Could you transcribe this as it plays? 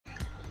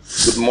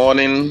Good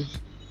morning,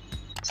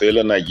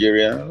 fellow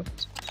Nigerians,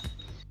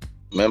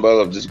 members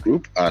of this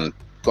group, and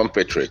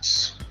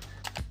compatriots.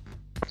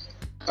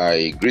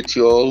 I greet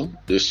you all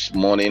this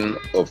morning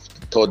of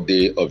the 3rd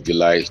day of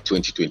July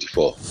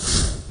 2024.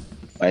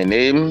 My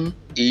name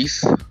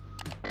is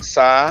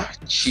Sir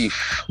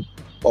Chief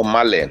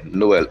Omale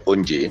Noel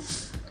Onje,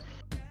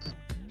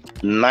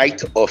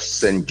 Knight of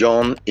St.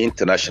 John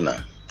International,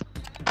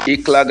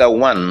 Iklaga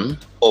 1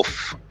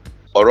 of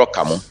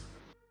Orokamu.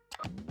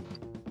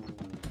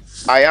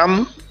 I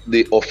am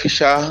the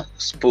official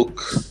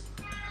spokesperson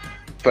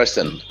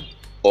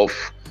of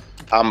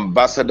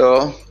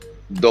Ambassador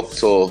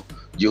Dr.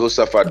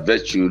 Jehoshaphat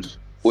Virtue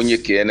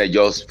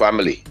Onyeke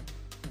family.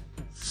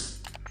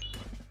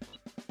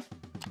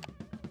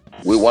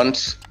 We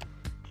want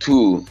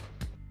to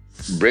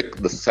break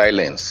the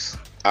silence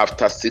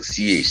after 6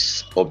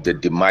 years of the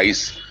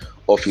demise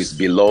of his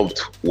beloved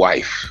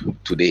wife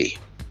today.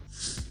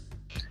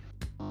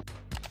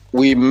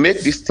 We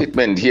make this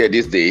statement here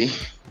this day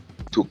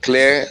to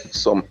clear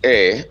some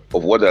air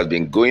of what has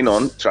been going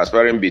on,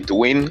 transpiring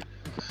between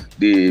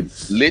the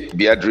late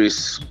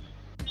Beatrice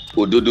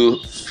Ododo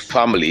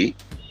family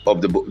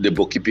of the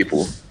Boki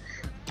people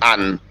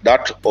and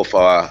that of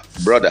our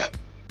brother,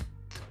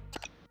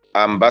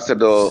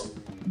 Ambassador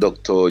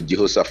Dr.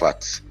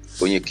 Jehoshaphat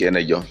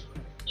Onyeke.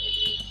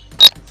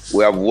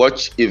 We have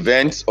watched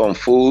events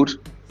unfold,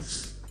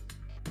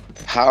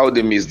 how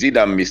the misdeed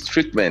and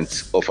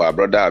mistreatment of our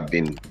brother have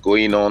been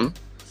going on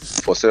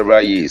for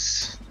several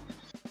years.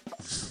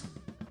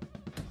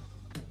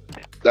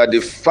 That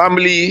the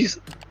families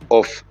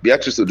of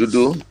Beatrice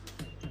Ododo,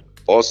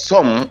 or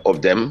some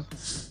of them,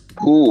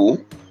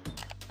 who,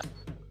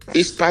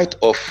 in spite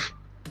of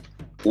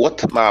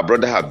what my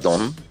brother had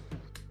done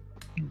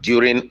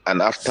during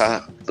and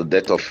after the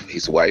death of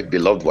his wife,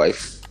 beloved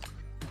wife,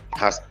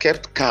 has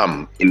kept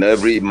calm in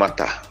every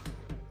matter.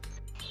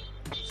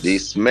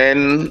 These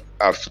men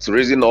have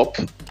risen up,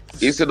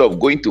 instead of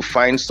going to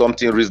find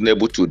something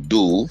reasonable to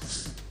do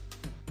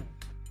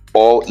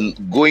or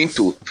going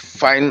to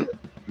find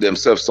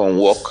themselves some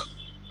work,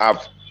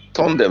 have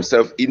turned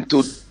themselves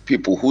into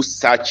people who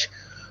search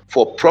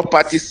for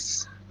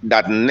properties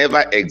that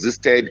never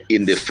existed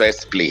in the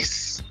first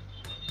place.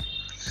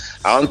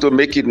 I want to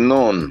make it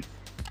known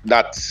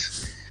that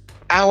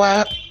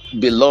our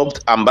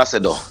beloved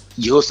ambassador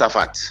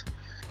Jehoshaphat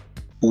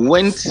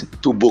went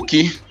to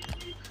Boki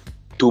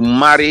to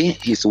marry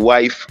his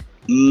wife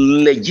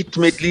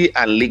legitimately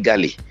and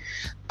legally,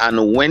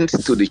 and went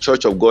to the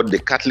Church of God, the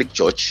Catholic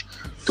Church,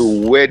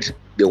 to wed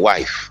the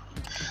wife.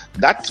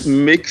 That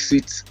makes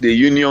it the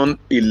union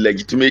a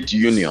legitimate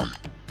union.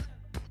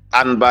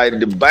 And by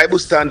the Bible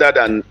standard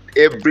and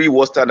every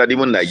world standard,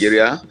 even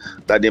Nigeria,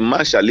 that the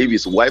man shall leave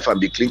his wife and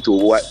be clean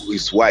to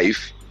his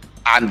wife,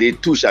 and the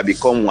two shall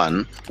become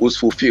one, was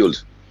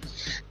fulfilled.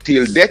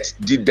 Till death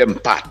did them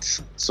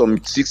part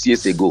some 6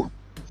 years ago.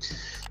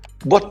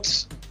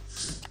 But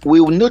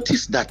we will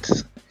notice that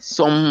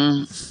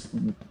some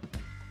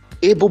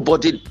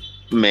able-bodied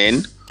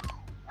men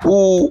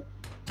who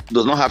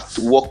does not have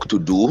work to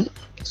do,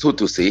 so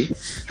to say,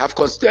 have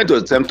constituted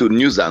themselves to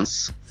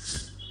nuisance,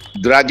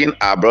 dragging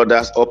our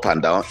brothers up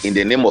and down in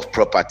the name of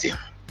property,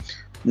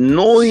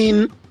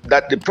 knowing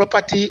that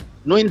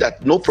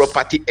no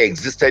property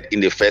existed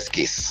in the first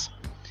case,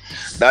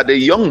 that the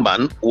young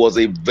man was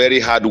a very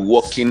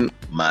hard-working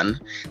man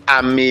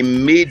and a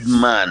made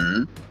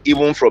man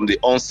even from the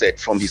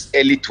onset, from his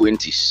early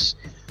 20s,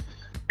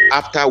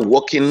 after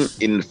working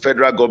in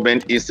federal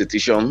government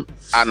institution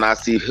and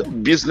as a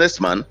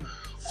businessman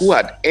who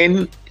had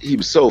earned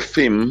himself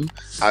fame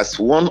as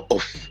one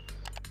of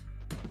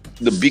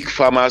the big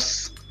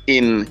farmers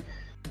in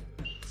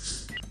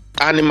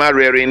animal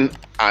rearing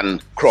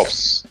and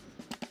crops.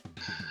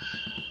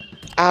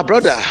 Our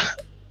brother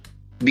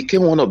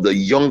became one of the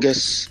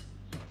youngest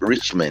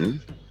rich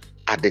men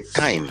at the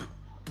time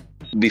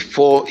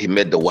before he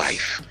met the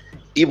wife,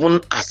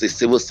 even as a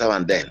civil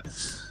servant then,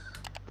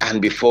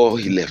 and before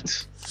he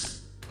left.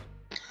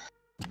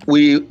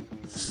 We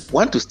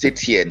want to state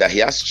here that he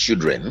has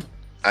children,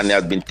 and he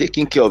has been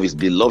taking care of his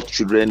beloved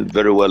children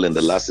very well in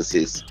the last 6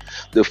 years.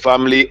 The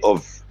family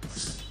of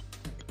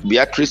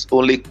Beatrice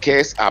only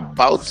cares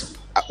about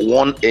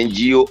one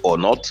NGO or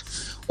not,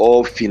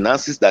 or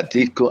finances that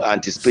they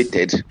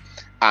anticipated,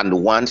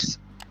 and wants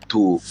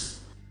to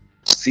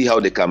see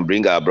how they can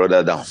bring our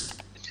brother down.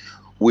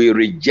 We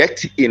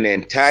reject in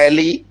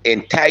entirety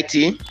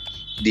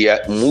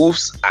their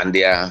moves and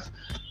their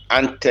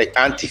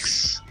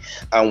antics.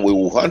 And we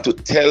want to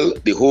tell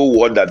the whole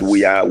world that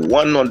we are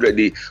 100.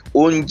 The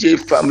Onje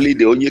family,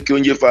 the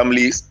Onyeke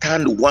family,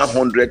 stand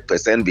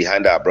 100%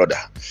 behind our brother.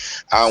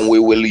 And we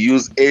will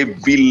use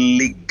every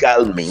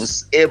legal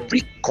means,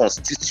 every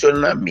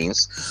constitutional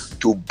means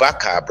to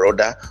back our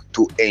brother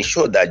to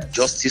ensure that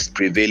justice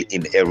prevails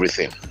in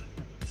everything.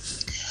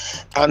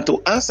 And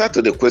to answer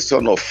to the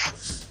question of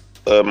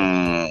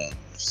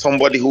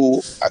somebody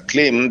who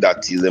claimed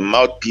that is a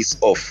mouthpiece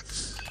of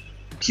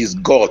his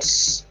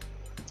gods,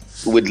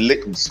 with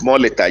small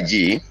letter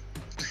G,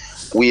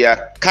 we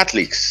are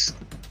Catholics.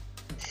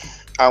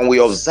 And we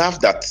observe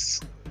that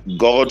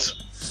God,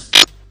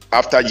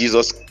 after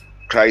Jesus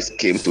Christ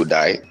came to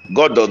die,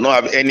 God does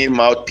not have any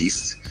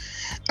mouthpiece,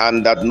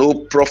 and that no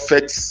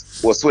prophet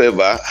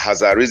whatsoever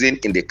has arisen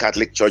in the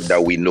Catholic Church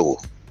that we know.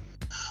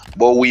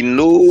 But we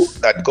know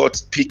that God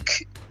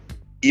speaks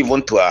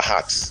even to our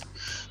hearts.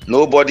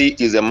 Nobody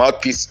is a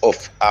mouthpiece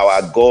of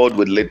our God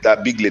with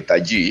big letter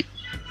G,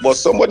 but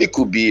somebody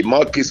could be a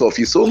mouthpiece of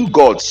his own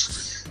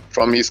gods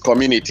from his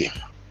community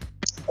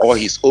or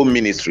his own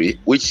ministry,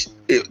 which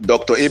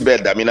Dr. Abel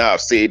Damina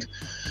have said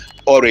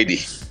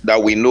already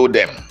that we know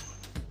them.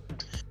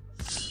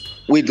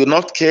 We do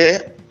not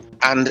care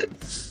and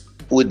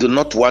we do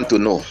not want to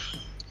know.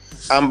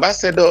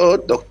 Ambassador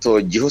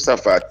Dr.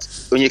 Jehoshaphat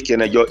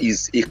Onyekenejo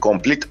is a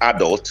complete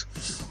adult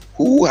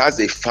who has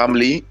a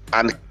family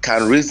and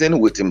can reason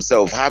with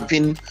himself,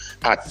 having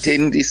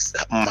attained this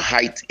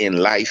height in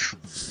life.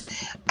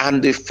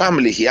 And the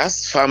family, he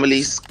has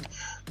families,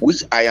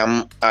 which I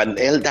am an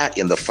elder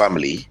in the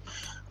family,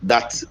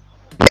 that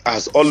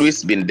has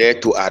always been there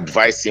to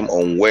advise him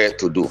on where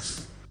to do.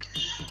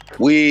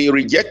 We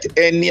reject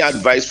any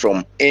advice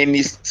from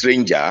any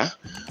stranger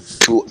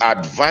to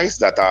advise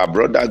that our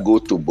brother go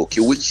to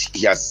Boki, which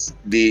he has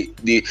the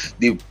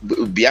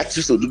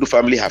Beatrice Odudu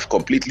family have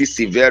completely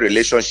severe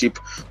relationship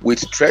with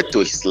threat to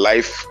his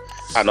life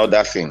and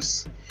other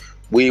things.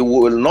 We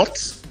will not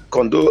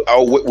condone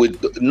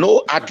with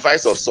no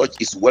advice of such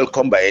is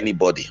welcome by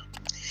anybody,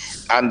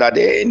 and that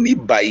any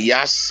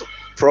bias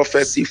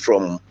prophecy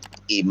from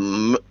a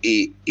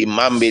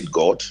man-made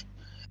God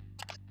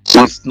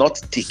is not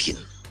taken.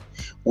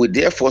 We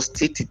therefore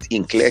state it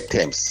in clear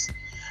terms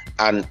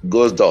and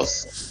goes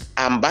thus.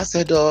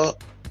 Ambassador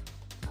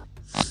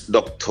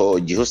Dr.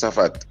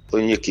 Jehoshaphat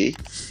Onyeke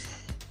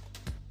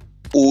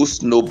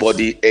owes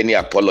nobody any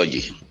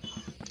apology.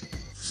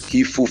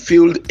 He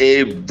fulfilled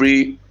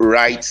every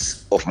right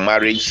of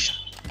marriage,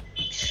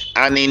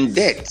 and in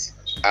death,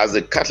 as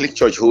the Catholic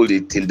Church holds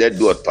it till death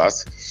do us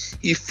pass,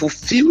 he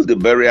fulfilled the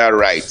burial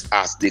right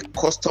as the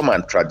custom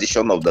and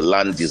tradition of the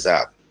land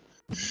deserve.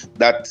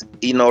 That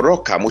in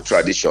Orokamu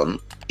tradition,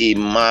 a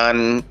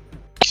man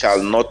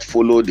shall not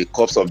follow the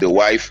corpse of the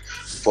wife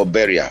for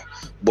burial,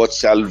 but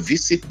shall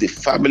visit the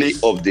family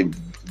of the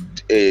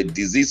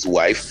deceased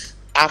wife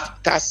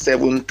after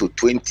 7 to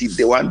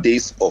 21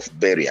 days of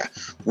burial,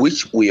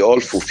 which we all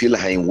fulfill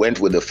and went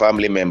with the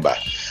family member.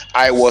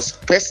 I was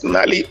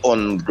personally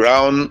on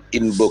ground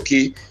in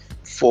Boki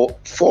for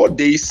 4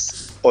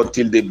 days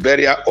until the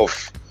burial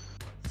of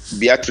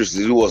Beatrice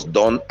was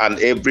done and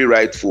every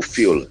right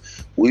fulfilled.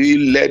 We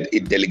led a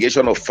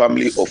delegation of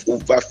family of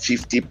over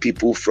 50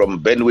 people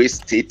from Benue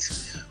State.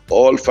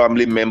 All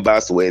family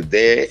members were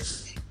there.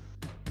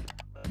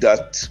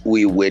 That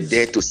we were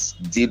there to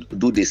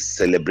do the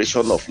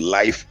celebration of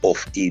life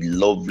of a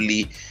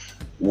lovely,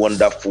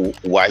 wonderful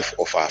wife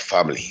of our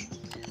family.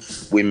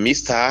 We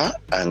missed her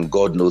and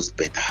God knows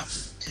better.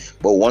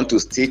 But want to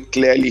state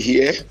clearly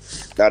here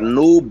that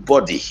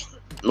nobody,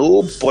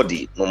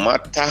 no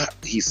matter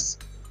his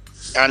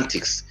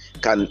antics,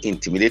 can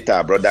intimidate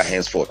our brother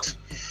henceforth.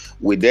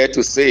 We dare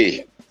to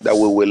say that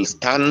we will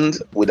stand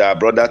with our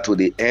brother to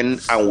the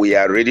end, and we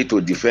are ready to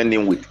defend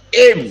him with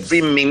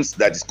every means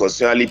that is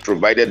constitutionally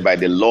provided by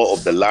the law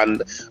of the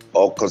land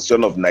or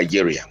constitution of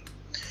Nigeria.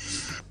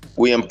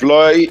 We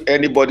employ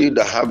anybody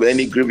that have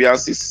any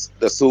grievances,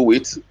 the so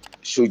with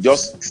should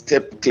just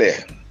step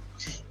clear,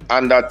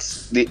 and that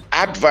the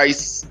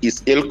advice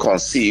is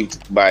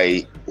ill-conceived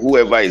by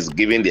whoever is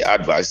giving the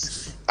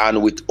advice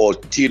and with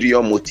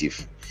ulterior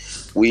motive.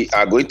 We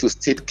are going to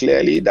state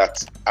clearly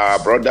that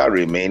our brother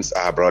remains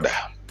our brother,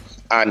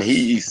 and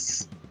he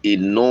is a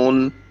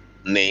known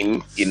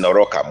name in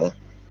Orokamu.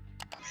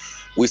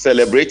 We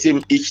celebrate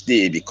him each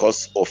day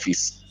because of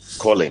his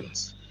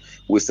callings.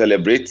 We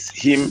celebrate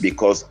him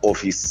because of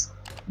his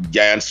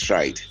giant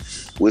stride.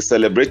 We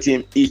celebrate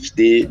him each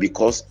day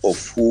because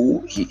of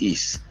who he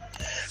is.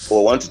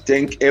 We want to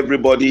thank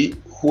everybody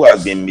who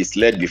has been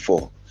misled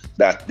before,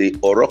 that the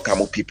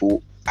Orokamu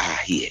people are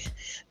here.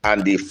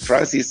 And the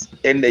Francis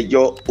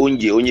Enejo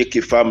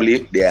Onyeke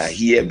family, they are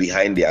here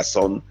behind their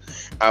son.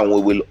 And we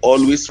will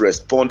always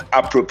respond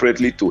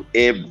appropriately to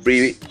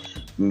every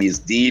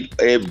misdeed,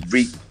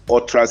 every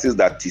utterances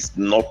that is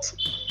not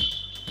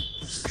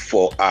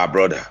for our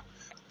brother.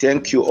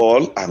 Thank you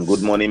all and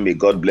good morning. May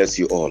God bless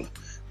you all.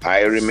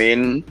 I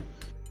remain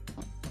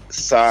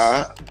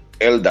Sir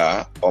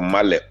Elder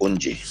Omale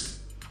Onje.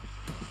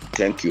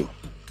 Thank you.